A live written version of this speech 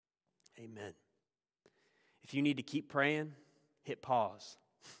Amen. If you need to keep praying, hit pause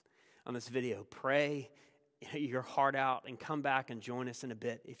on this video. Pray your heart out and come back and join us in a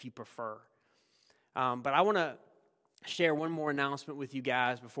bit if you prefer. But I want to share one more announcement with you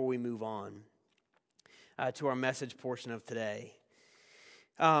guys before we move on to our message portion of today.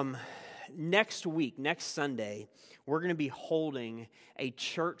 Next week, next Sunday, we're going to be holding a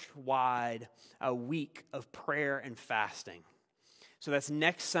church-wide week of prayer and fasting. So that's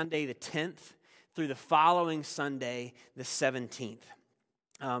next Sunday, the 10th, through the following Sunday, the 17th.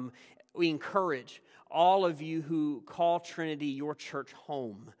 We encourage all of you who call Trinity your church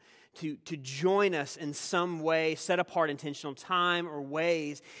home to join us in some way, set apart intentional time or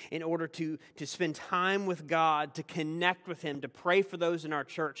ways in order to spend time with God, to connect with Him, to pray for those in our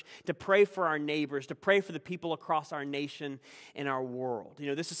church, to pray for our neighbors, to pray for the people across our nation and our world. You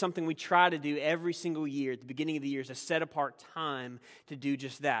know, this is something we try to do every single year at the beginning of the year, is to set apart time to do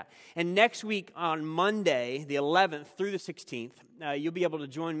just that. And next week on Monday, the 11th through the 16th, you'll be able to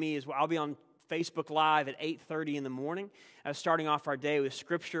join me as well. I'll be on Facebook Live at 8:30 in the morning, starting off our day with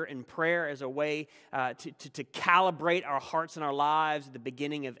scripture and prayer as a way to calibrate our hearts and our lives at the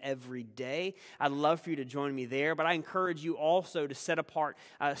beginning of every day. I'd love for you to join me there, but I encourage you also to set apart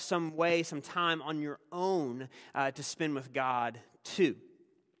some time on your own to spend with God too.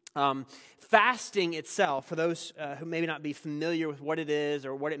 Fasting itself, for those who may not be familiar with what it is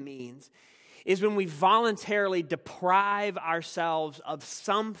or what it means, is when we voluntarily deprive ourselves of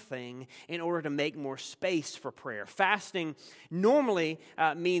something in order to make more space for prayer. Fasting normally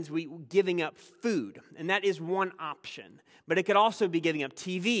means giving up food, and that is one option. But it could also be giving up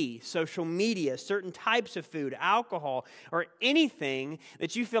TV, social media, certain types of food, alcohol, or anything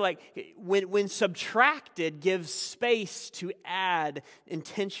that you feel like, when subtracted, gives space to add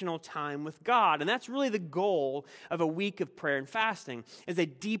intentional time with God. And that's really the goal of a week of prayer and fasting, is a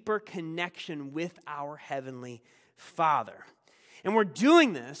deeper connection with our Heavenly Father. And we're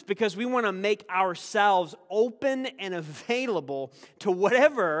doing this because we want to make ourselves open and available to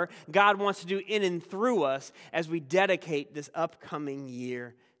whatever God wants to do in and through us as we dedicate this upcoming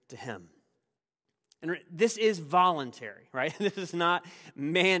year to Him. And this is voluntary, right? This is not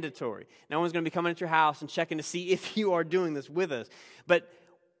mandatory. No one's going to be coming at your house and checking to see if you are doing this with us. But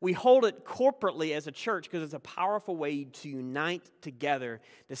we hold it corporately as a church because it's a powerful way to unite together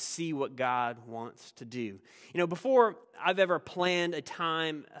to see what God wants to do. You know, before I've ever planned a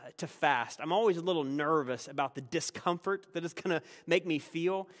time to fast, I'm always a little nervous about the discomfort that it's going to make me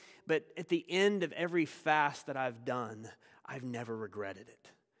feel. But at the end of every fast that I've done, I've never regretted it.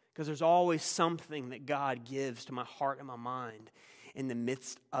 Because there's always something that God gives to my heart and my mind in the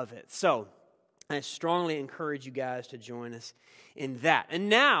midst of it. So I strongly encourage you guys to join us in that. And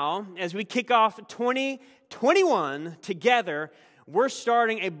now, as we kick off 2021 together, we're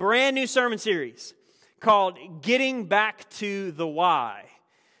starting a brand new sermon series called Getting Back to the Why.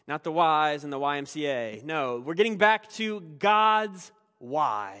 Not the Y's and the YMCA. No, we're getting back to God's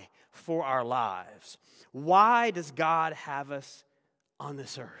why for our lives. Why does God have us on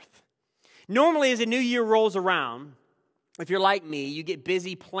this earth? Normally, as a new year rolls around, if you're like me, you get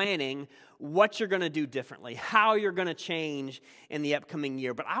busy planning what you're going to do differently, how you're going to change in the upcoming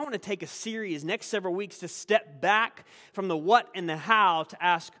year. But I want to take a series next several weeks to step back from the what and the how to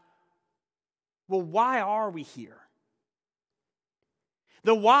ask, well, why are we here?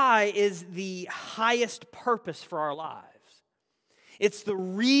 The why is the highest purpose for our lives. It's the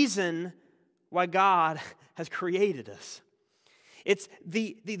reason why God has created us. It's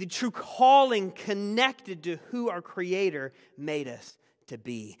the true calling connected to who our Creator made us to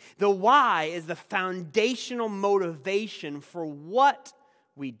be. The why is the foundational motivation for what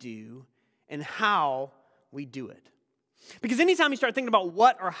we do and how we do it. Because anytime you start thinking about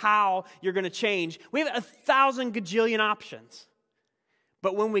what or how you're going to change, we have 1,000 gajillion options.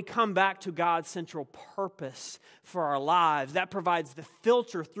 But when we come back to God's central purpose for our lives, that provides the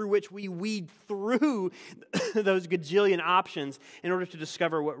filter through which we weed through those gajillion options in order to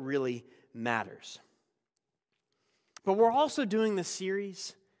discover what really matters. But we're also doing this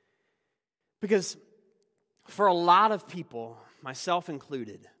series because for a lot of people, myself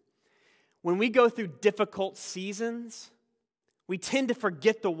included, when we go through difficult seasons, we tend to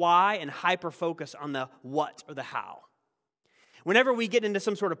forget the why and hyper-focus on the what or the how. Whenever we get into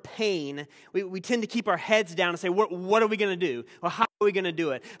some sort of pain, we tend to keep our heads down and say, what are we going to do? Well, how are we going to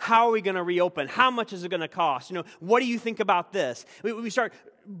do it? How are we going to reopen? How much is it going to cost? You know, what do you think about this? We start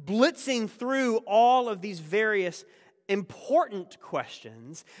blitzing through all of these various important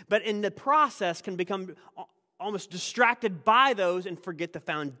questions, but in the process can become almost distracted by those and forget the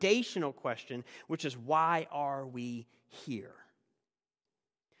foundational question, which is, why are we here?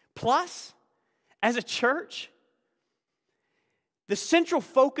 Plus, as a church, the central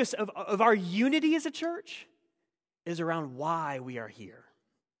focus of our unity as a church is around why we are here.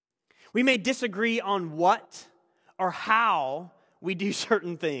 We may disagree on what or how we do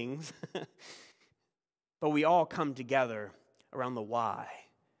certain things, but we all come together around the why,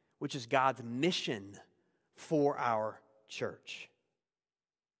 which is God's mission for our church.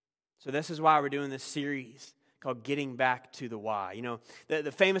 So this is why we're doing this series called Getting Back to the Why. You know,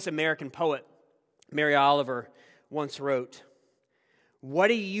 the famous American poet, Mary Oliver, once wrote, "What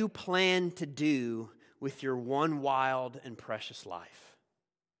do you plan to do with your one wild and precious life?"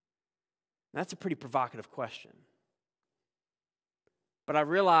 That's a pretty provocative question. But I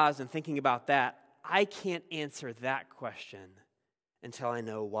realized in thinking about that, I can't answer that question until I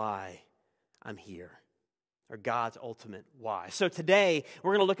know why I'm here, or God's ultimate why. So today,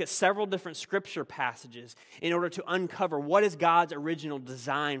 we're going to look at several different scripture passages in order to uncover what is God's original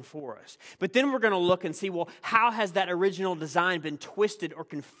design for us. But then we're going to look and see, well, how has that original design been twisted or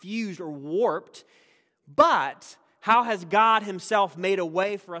confused or warped? But how has God himself made a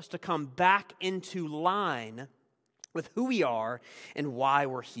way for us to come back into line with who we are and why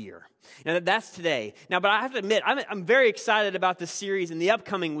we're here? Now, that's today. Now, but I have to admit, I'm very excited about this series in the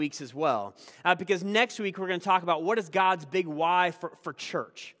upcoming weeks as well. Because next week, we're going to talk about what is God's big why for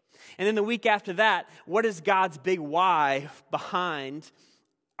church. And then the week after that, what is God's big why behind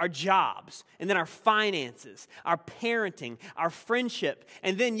our jobs, and then our finances, our parenting, our friendship.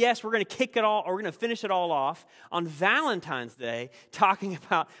 And then, yes, we're going to we're going to finish it all off on Valentine's Day, talking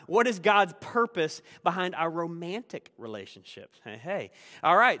about what is God's purpose behind our romantic relationships. Hey.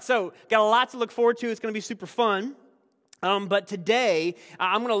 All right, so got a lot to look forward to. It's going to be super fun. But today,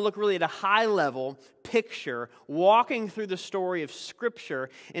 I'm going to look really at a high-level picture, walking through the story of Scripture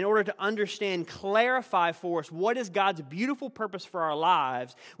in order to understand, clarify for us what is God's beautiful purpose for our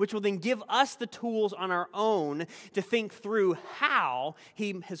lives, which will then give us the tools on our own to think through how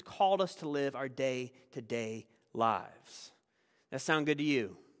He has called us to live our day-to-day lives. That sound good to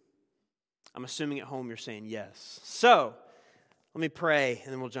you? I'm assuming at home you're saying yes. So, let me pray,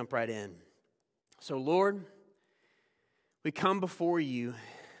 and then we'll jump right in. So, Lord, we come before you.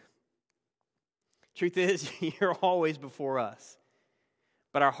 Truth is, you're always before us.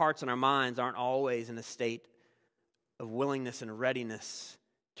 But our hearts and our minds aren't always in a state of willingness and readiness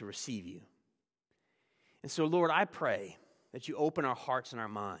to receive you. And so, Lord, I pray that you open our hearts and our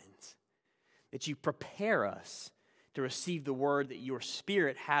minds, that you prepare us to receive the word that your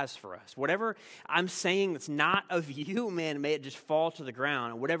Spirit has for us. Whatever I'm saying that's not of you, man, may it just fall to the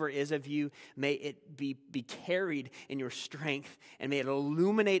ground. And whatever is of you, may it be carried in your strength, and may it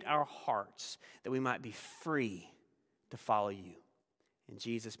illuminate our hearts that we might be free to follow you. In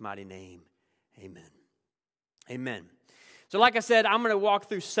Jesus' mighty name, amen. Amen. So like I said, I'm going to walk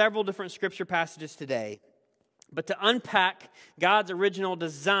through several different scripture passages today. But to unpack God's original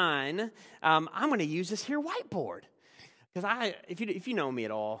design, I'm going to use this here whiteboard. Because if you know me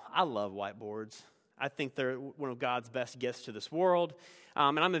at all, I love whiteboards. I think they're one of God's best gifts to this world.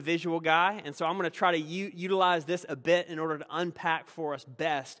 And I'm a visual guy, and so I'm going to try to utilize this a bit in order to unpack for us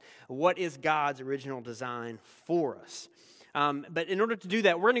best what is God's original design for us. But in order to do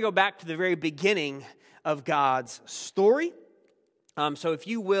that, we're going to go back to the very beginning of God's story. So if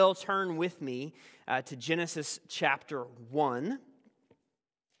you will, turn with me to Genesis chapter 1.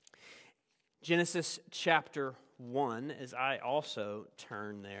 Genesis chapter 1, as I also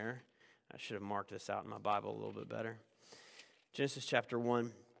turn there. I should have marked this out in my Bible a little bit better. Genesis chapter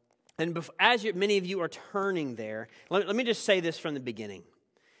 1. And as many of you are turning there, let me just say this from the beginning.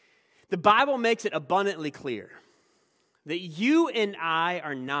 The Bible makes it abundantly clear that you and I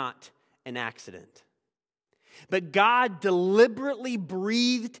are not an accident. But God deliberately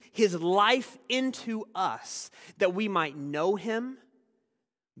breathed His life into us that we might know Him,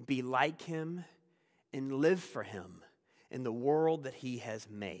 be like Him, and live for Him in the world that He has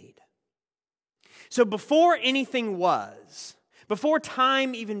made. So before anything was, before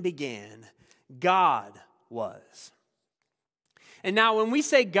time even began, God was. And now when we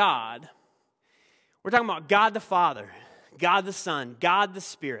say God, we're talking about God the Father, God the Son, God the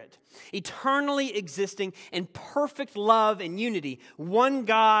Spirit, eternally existing in perfect love and unity, one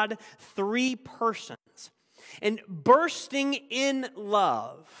God, three persons, and bursting in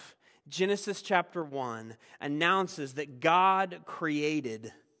love. Genesis chapter 1 announces that God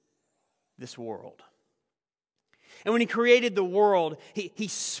created this world. And when He created the world, He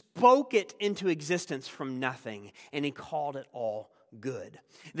spoke it into existence from nothing, and He called it all good.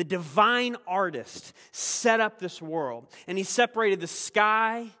 The divine artist set up this world, and He separated the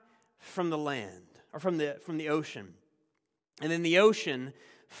sky from the land, or from the ocean, and then the ocean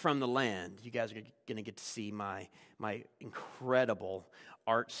from the land. You guys are going to get to see my incredible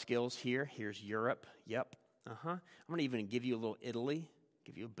art skills here. Here's Europe. Yep. I'm going to even give you a little Italy,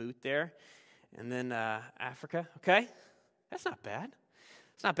 give you a boot there. And then Africa. Okay? That's not bad.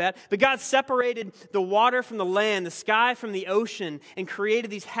 It's not bad. But God separated the water from the land, the sky from the ocean, and created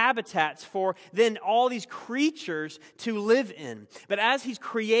these habitats for then all these creatures to live in. But as he's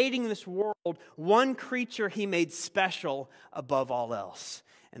creating this world, one creature he made special above all else,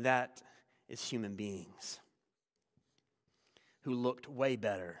 and that is human beings who looked way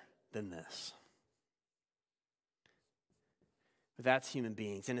better than this. But that's human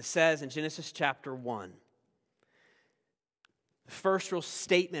beings. And it says in Genesis chapter 1, the first real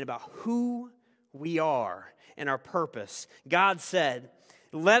statement about who we are and our purpose. God said,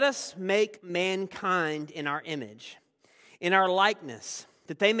 "Let us make mankind in our image, in our likeness,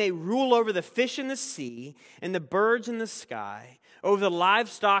 that they may rule over the fish in the sea and the birds in the sky, over the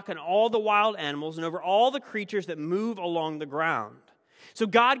livestock and all the wild animals, and over all the creatures that move along the ground." So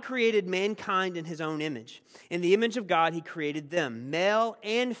God created mankind in his own image. In the image of God, he created them. Male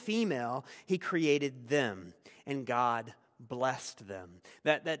and female, he created them. And God blessed them.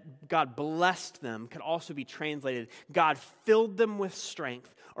 That God blessed them could also be translated, God filled them with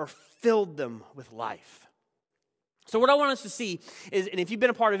strength or filled them with life. So what I want us to see is, and if you've been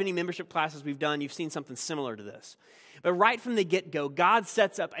a part of any membership classes we've done, you've seen something similar to this. But right from the get-go, God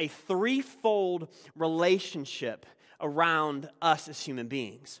sets up a threefold relationship around us as human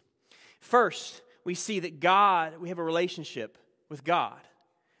beings. First, we see that we have a relationship with God.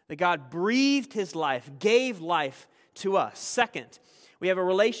 That God breathed his life, gave life to us. Second, we have a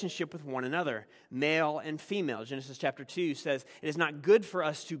relationship with one another, male and female. Genesis chapter 2 says, "It is not good for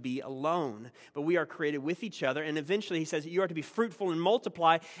us to be alone, but we are created with each other." And eventually he says, "You are to be fruitful and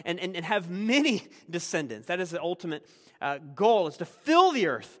multiply and have many descendants." That is the ultimate goal, is to fill the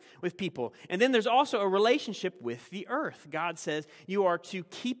earth with people. And then there's also a relationship with the earth. God says you are to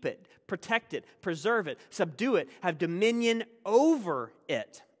keep it, protect it, preserve it, subdue it, have dominion over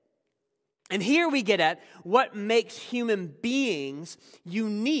it. And here we get at what makes human beings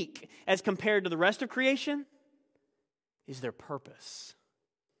unique as compared to the rest of creation is their purpose.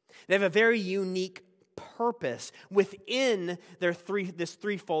 They have a very unique purpose within this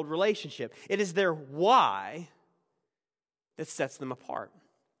threefold relationship. It is their why that sets them apart.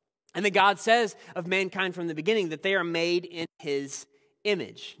 And that God says of mankind from the beginning that they are made in his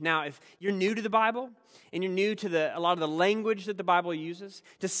image. Now, if you're new to the Bible and you're new to a lot of the language that the Bible uses,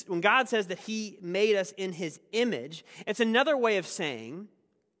 when God says that he made us in his image, it's another way of saying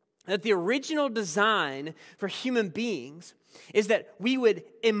that the original design for human beings is that we would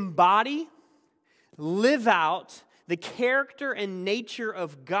embody, live out the character and nature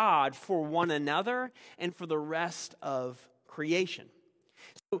of God for one another and for the rest of creation.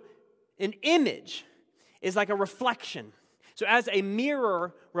 So an image is like a reflection. So as a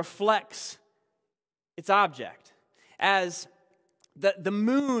mirror reflects its object, as the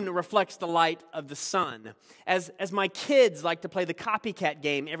moon reflects the light of the sun, as my kids like to play the copycat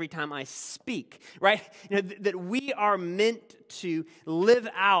game every time I speak, right? That we are meant to live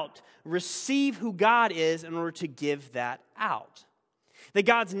out, receive who God is in order to give that out. That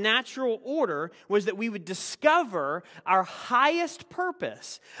God's natural order was that we would discover our highest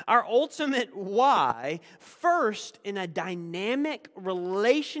purpose, our ultimate why, first in a dynamic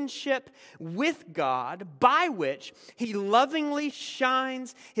relationship with God by which he lovingly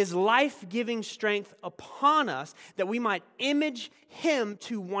shines his life-giving strength upon us that we might image him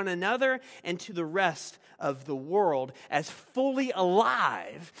to one another and to the rest of the world as fully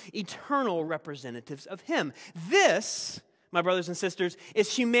alive, eternal representatives of him. This, my brothers and sisters,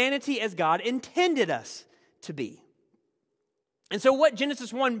 is humanity as God intended us to be. And so what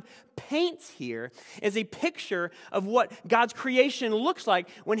Genesis 1 paints here is a picture of what God's creation looks like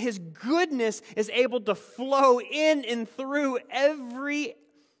when his goodness is able to flow in and through every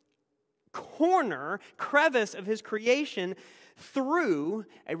corner, crevice of his creation through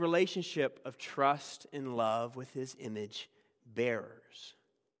a relationship of trust and love with his image bearers.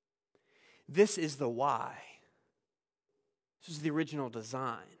 This is the why. This is the original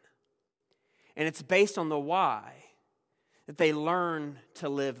design. And it's based on the why that they learn to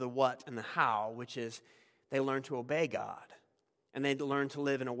live the what and the how, which is they learn to obey God. And they learn to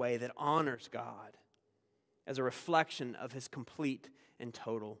live in a way that honors God as a reflection of his complete and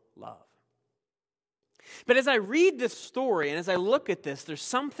total love. But as I read this story and as I look at this, there's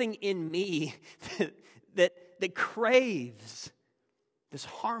something in me that craves this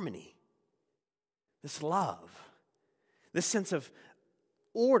harmony, this love, this sense of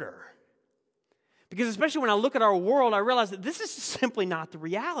order. Because especially when I look at our world, I realize that this is simply not the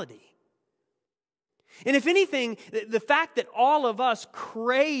reality. And if anything, the fact that all of us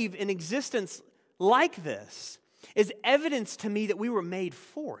crave an existence like this is evidence to me that we were made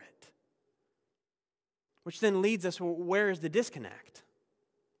for it. Which then leads us, well, where is the disconnect?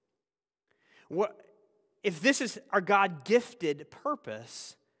 If this is our God-gifted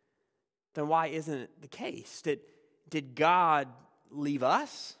purpose, then why isn't it the case? Did God leave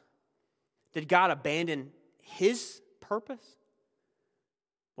us? Did God abandon His purpose?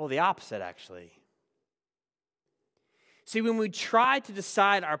 Well, the opposite, actually. See, when we try to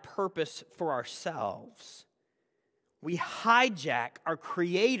decide our purpose for ourselves, we hijack our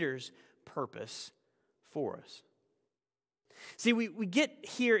Creator's purpose for us. See, we get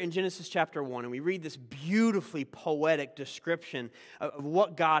here in Genesis chapter 1 and we read this beautifully poetic description of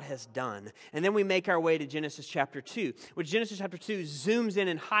what God has done. And then we make our way to Genesis chapter 2, which Genesis chapter 2 zooms in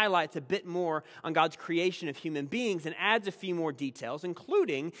and highlights a bit more on God's creation of human beings and adds a few more details,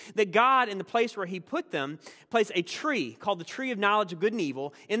 including that God, in the place where He put them, placed a tree called the tree of knowledge of good and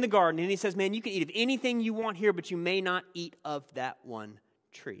evil in the garden. And He says, man, you can eat of anything you want here, but you may not eat of that one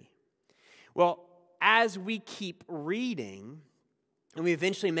tree. Well, as we keep reading, and we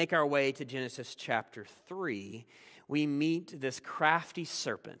eventually make our way to Genesis chapter 3, we meet this crafty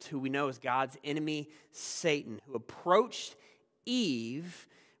serpent, who we know is God's enemy, Satan, who approached Eve,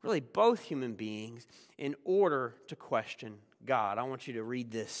 really both human beings, in order to question God. I want you to read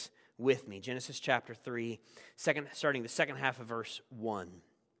this with me. Genesis chapter 3, starting the second half of verse 1.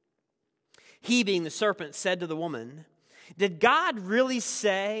 He, being the serpent, said to the woman, "Did God really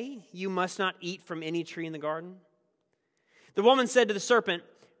say you must not eat from any tree in the garden?" The woman said to the serpent,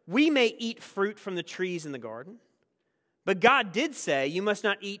 "We may eat fruit from the trees in the garden, but God did say you must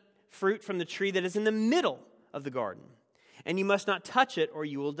not eat fruit from the tree that is in the middle of the garden, and you must not touch it or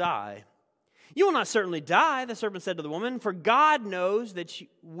you will die." "You will not certainly die," the serpent said to the woman, "for God knows that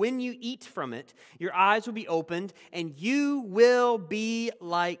when you eat from it, your eyes will be opened, and you will be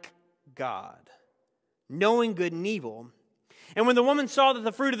like God, knowing good and evil." And when the woman saw that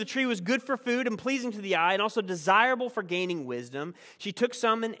the fruit of the tree was good for food and pleasing to the eye and also desirable for gaining wisdom, she took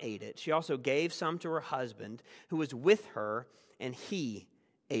some and ate it. She also gave some to her husband who was with her, and he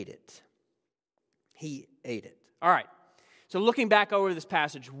ate it. He ate it. All right. So looking back over this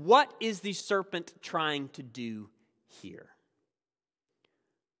passage, what is the serpent trying to do here?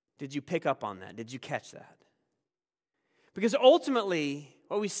 Did you pick up on that? Did you catch that? Because ultimately,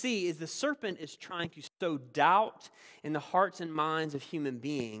 what we see is the serpent is trying to sow doubt in the hearts and minds of human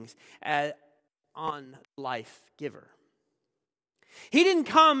beings on life giver. He didn't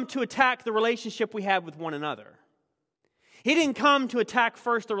come to attack the relationship we have with one another. He didn't come to attack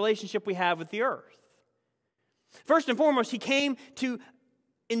first the relationship we have with the earth. First and foremost, He came to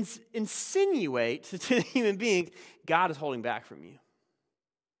insinuate to the human beings, God is holding back from you.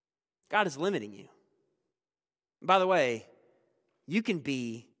 God is limiting you. By the way, you can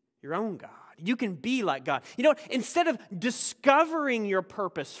be your own God. You can be like God. You know, instead of discovering your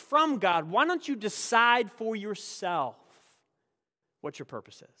purpose from God, why don't you decide for yourself what your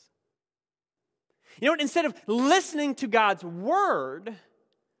purpose is? You know what? Instead of listening to God's word,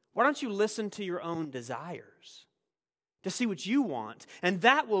 why don't you listen to your own desires to see what you want? And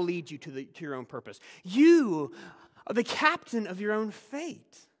that will lead you to your own purpose. You are the captain of your own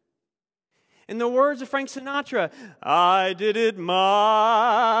fate. In the words of Frank Sinatra, I did it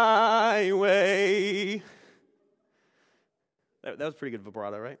my way. That was pretty good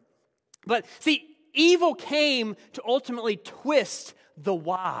vibrato, right? But see, evil came to ultimately twist the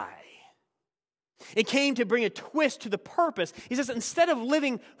why. It came to bring a twist to the purpose. He says, instead of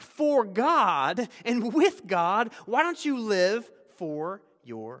living for God and with God, why don't you live for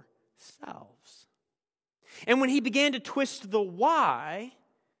yourselves? And when he began to twist the why,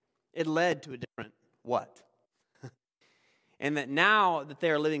 it led to a different what. And that now that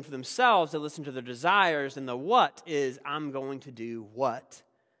they are living for themselves, they listen to their desires, and the what is, I'm going to do what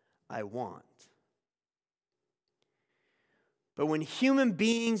I want. But when human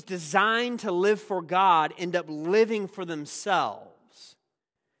beings designed to live for God end up living for themselves,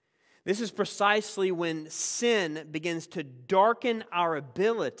 this is precisely when sin begins to darken our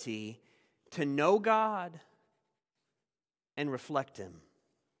ability to know God and reflect Him.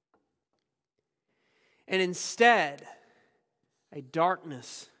 And instead, a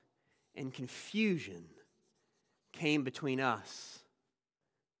darkness and confusion came between us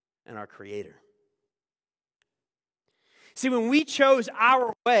and our Creator. See, when we chose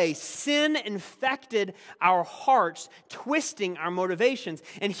our way, sin infected our hearts, twisting our motivations.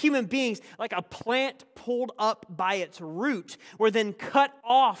 And human beings, like a plant pulled up by its root, were then cut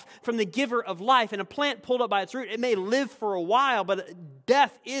off from the giver of life. And a plant pulled up by its root, it may live for a while, but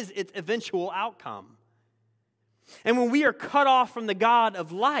death is its eventual outcome. And when we are cut off from the God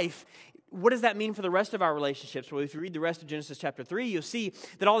of life, what does that mean for the rest of our relationships? Well, if you read the rest of Genesis chapter 3, you'll see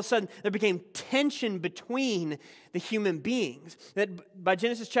that all of a sudden there became tension between the human beings. That by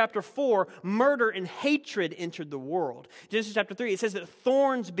Genesis chapter 4, murder and hatred entered the world. Genesis chapter 3, it says that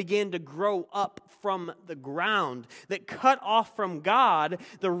thorns began to grow up from the ground. That cut off from God,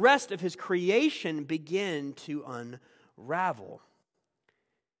 the rest of his creation began to unravel.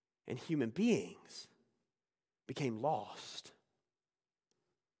 And human beings became lost.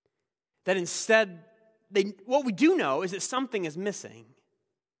 That instead, what we do know is that something is missing.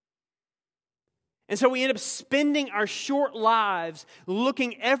 And so we end up spending our short lives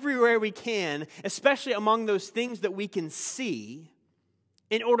looking everywhere we can, especially among those things that we can see,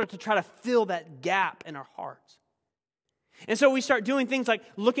 in order to try to fill that gap in our hearts. And so we start doing things like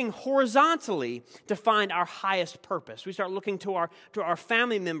looking horizontally to find our highest purpose. We start looking to our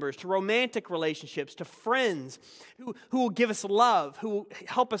family members, to romantic relationships, to friends who will give us love, who will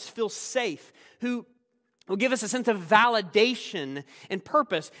help us feel safe, who will give us a sense of validation and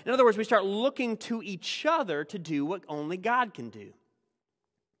purpose. In other words, we start looking to each other to do what only God can do.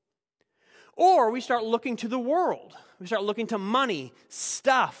 Or we start looking to the world. We start looking to money,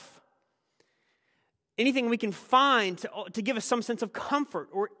 stuff, anything we can find to give us some sense of comfort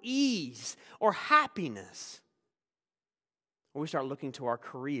or ease or happiness. Or we start looking to our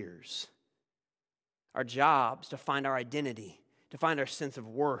careers, our jobs, to find our identity, to find our sense of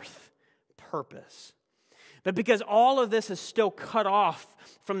worth, purpose. But because all of this is still cut off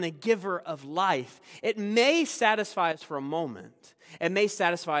from the giver of life, it may satisfy us for a moment. It may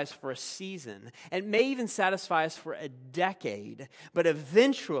satisfy us for a season. It may even satisfy us for a decade. But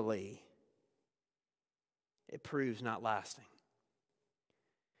eventually, it proves not lasting.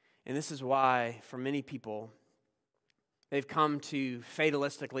 And this is why, for many people, they've come to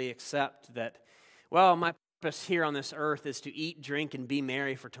fatalistically accept that, well, my purpose here on this earth is to eat, drink, and be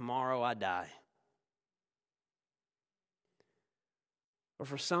merry, for tomorrow I die. Or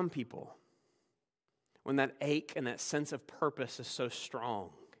for some people, when that ache and that sense of purpose is so strong,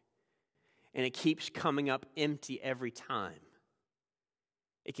 and it keeps coming up empty every time,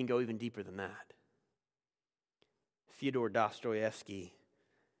 it can go even deeper than that. Fyodor Dostoevsky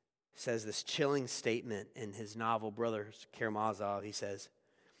says this chilling statement in his novel Brothers Karamazov. He says,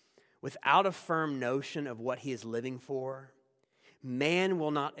 "Without a firm notion of what he is living for, man will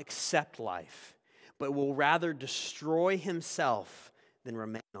not accept life, but will rather destroy himself than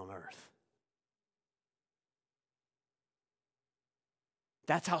remain on earth."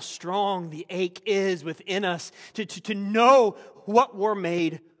 That's how strong the ache is within us to know what we're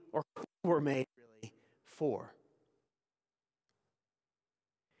made or who we're made really for.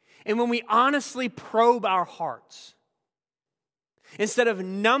 And when we honestly probe our hearts, instead of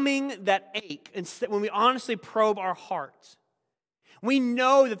numbing that ache, when we honestly probe our hearts, we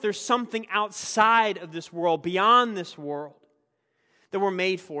know that there's something outside of this world, beyond this world, that we're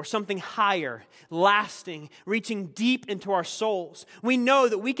made for, something higher, lasting, reaching deep into our souls. We know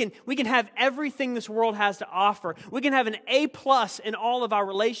that we can have everything this world has to offer. We can have an A+ in all of our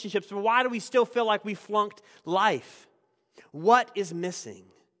relationships, but why do we still feel like we flunked life? What is missing?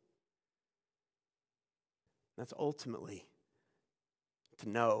 That's ultimately to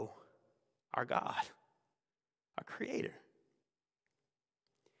know our God, our Creator.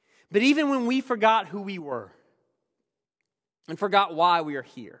 But even when we forgot who we were and forgot why we are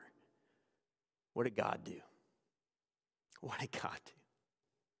here, what did God do? What did God do?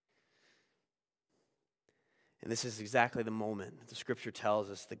 And this is exactly the moment the Scripture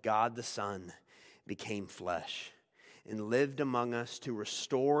tells us that God the Son became flesh and lived among us to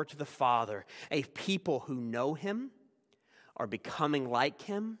restore to the Father a people who know Him, are becoming like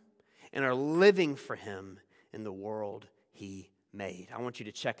Him, and are living for Him in the world He made. I want you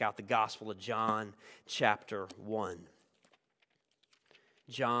to check out the Gospel of John chapter 1.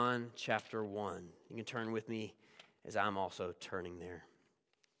 John chapter 1. You can turn with me as I'm also turning there.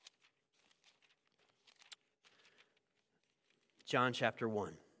 John chapter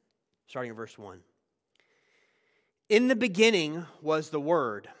 1, starting at verse 1. In the beginning was the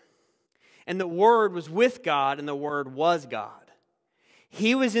Word, and the Word was with God, and the Word was God.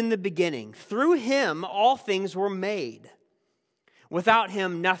 He was in the beginning. Through Him all things were made. Without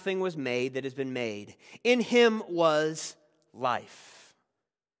Him nothing was made that has been made. In Him was life.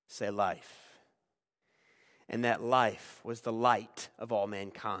 Say life. and that life was the light of all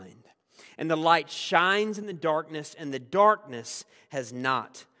mankind. And the light shines in the darkness, and the darkness has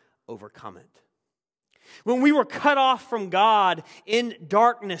not overcome it. When we were cut off from God in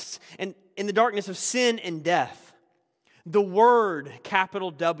darkness, and in the darkness of sin and death, the Word,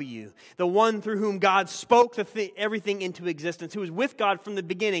 capital W, the one through whom God spoke everything into existence, who was with God from the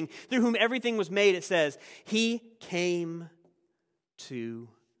beginning, through whom everything was made, it says, He came to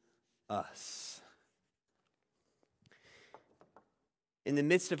us. In the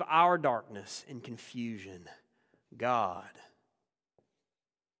midst of our darkness and confusion, God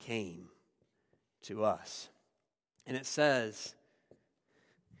came to us. And it says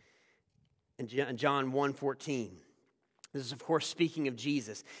in John 1:14, this is, of course, speaking of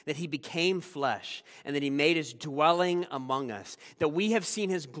Jesus, that He became flesh and that He made His dwelling among us, that we have seen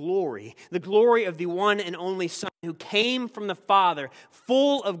His glory, the glory of the one and only Son who came from the Father,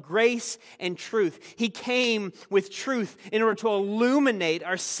 full of grace and truth. He came with truth in order to illuminate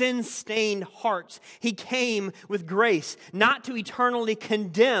our sin-stained hearts. He came with grace, not to eternally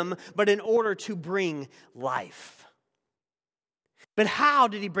condemn, but in order to bring life. But how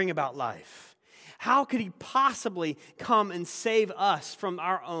did He bring about life? How could He possibly come and save us from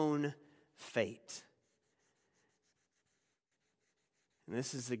our own fate? And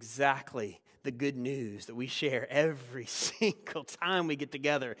this is exactly the good news that we share every single time we get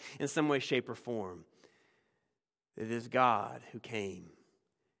together in some way, shape, or form. It is God who came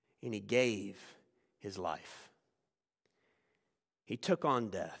and He gave His life. He took on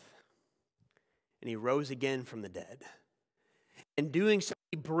death and He rose again from the dead. In doing so,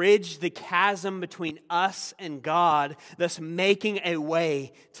 He bridged the chasm between us and God, thus making a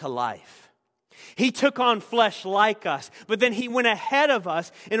way to life. He took on flesh like us, but then He went ahead of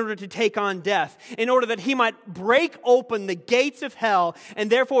us in order to take on death, in order that He might break open the gates of hell and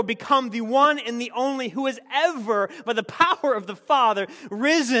therefore become the one and the only who has ever, by the power of the Father,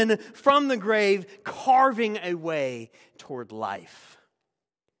 risen from the grave, carving a way toward life.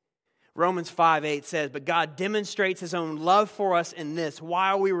 Romans 5:8 says, but God demonstrates His own love for us in this: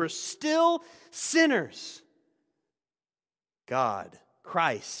 while we were still sinners, God,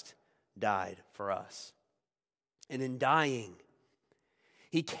 Christ, died for us. And in dying,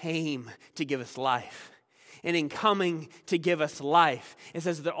 He came to give us life. And in coming to give us life, it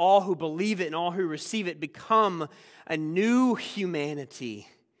says that all who believe it and all who receive it become a new humanity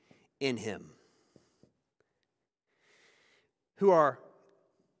in Him, who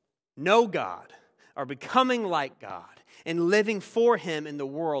know God, are becoming like God, and living for Him in the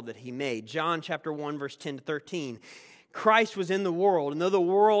world that He made. John chapter 1, verse 10 to 13. Christ was in the world, and though the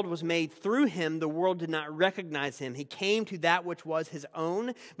world was made through Him, the world did not recognize Him. He came to that which was His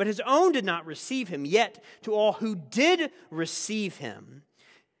own, but His own did not receive Him. Yet to all who did receive Him,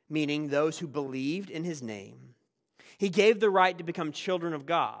 meaning those who believed in His name, He gave the right to become children of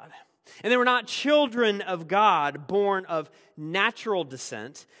God. And they were not children of God born of natural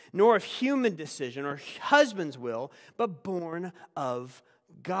descent, nor of human decision or husband's will, but born of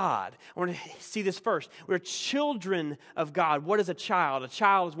God. I want to see this first. We're children of God. What is a child? A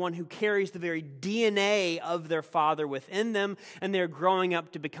child is one who carries the very DNA of their father within them, and they're growing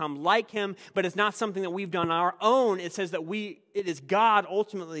up to become like Him, but it's not something that we've done on our own. It says that it is God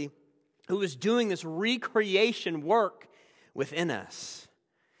ultimately who is doing this recreation work within us.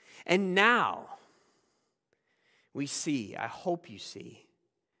 And now we see, I hope you see,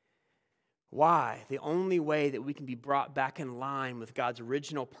 why the only way that we can be brought back in line with God's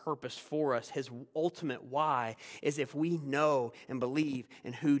original purpose for us, His ultimate why, is if we know and believe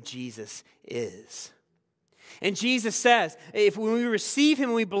in who Jesus is. And Jesus says, if when we receive Him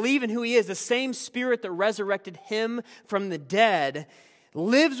and we believe in who He is, the same Spirit that resurrected Him from the dead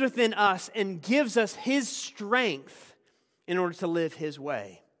lives within us and gives us His strength in order to live His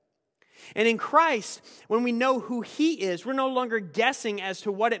way. And in Christ, when we know who He is, we're no longer guessing as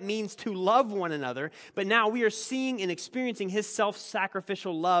to what it means to love one another, but now we are seeing and experiencing His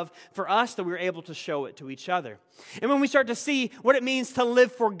self-sacrificial love for us, that we're able to show it to each other. And when we start to see what it means to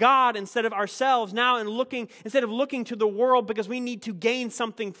live for God instead of ourselves, now instead of looking to the world because we need to gain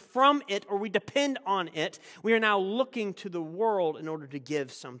something from it or we depend on it, we are now looking to the world in order to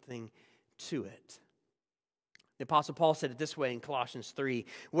give something to it. The Apostle Paul said it this way in Colossians 3,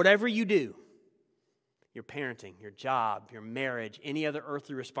 whatever you do, your parenting, your job, your marriage, any other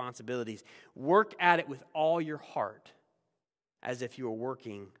earthly responsibilities, work at it with all your heart as if you were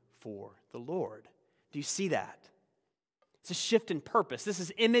working for the Lord. Do you see that? It's a shift in purpose. This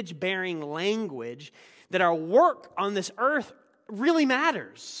is image-bearing language that our work on this earth really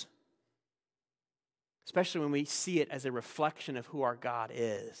matters, especially when we see it as a reflection of who our God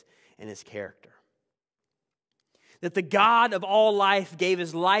is and His character. That the God of all life gave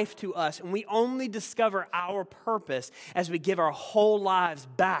his life to us, and we only discover our purpose as we give our whole lives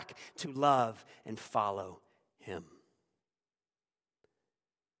back to love and follow him.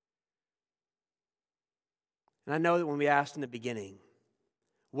 And I know that when we asked in the beginning,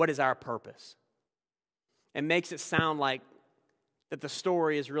 what is our purpose? It makes it sound like that the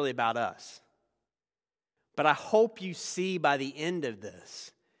story is really about us. But I hope you see by the end of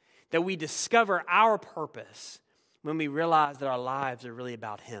this that we discover our purpose when we realize that our lives are really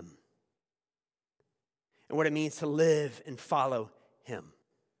about him and what it means to live and follow him.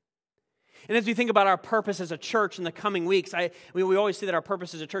 And as we think about our purpose as a church in the coming weeks, we always say that our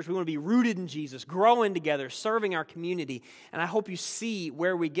purpose as a church, we want to be rooted in Jesus, growing together, serving our community. And I hope you see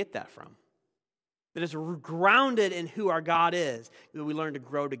where we get that from. That is grounded in who our God is, that we learn to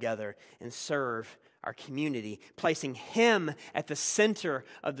grow together and serve our community, placing him at the center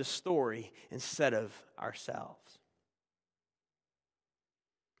of the story instead of ourselves.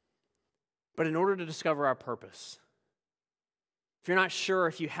 But in order to discover our purpose, if you're not sure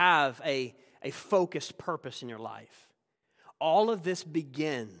if you have a focused purpose in your life, all of this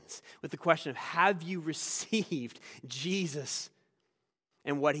begins with the question of, have you received Jesus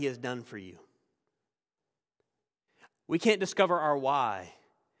and what he has done for you? We can't discover our why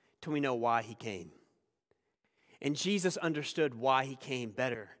till we know why he came. And Jesus understood why he came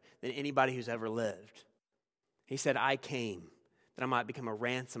better than anybody who's ever lived. He said, I came that I might become a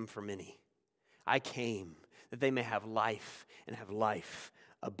ransom for many. I came that they may have life and have life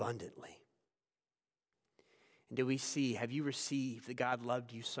abundantly. And do we see, have you received that God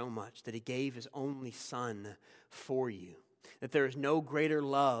loved you so much that he gave his only son for you? That there is no greater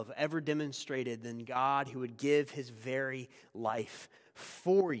love ever demonstrated than God who would give his very life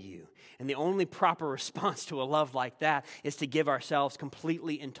for you. And the only proper response to a love like that is to give ourselves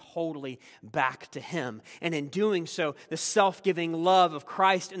completely and totally back to him. And in doing so, the self-giving love of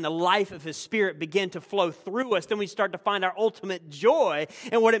Christ and the life of his Spirit begin to flow through us. Then we start to find our ultimate joy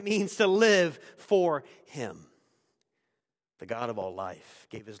in what it means to live for him. The God of all life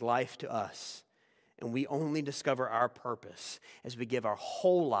gave his life to us. And we only discover our purpose as we give our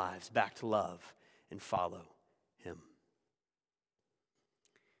whole lives back to love and follow him.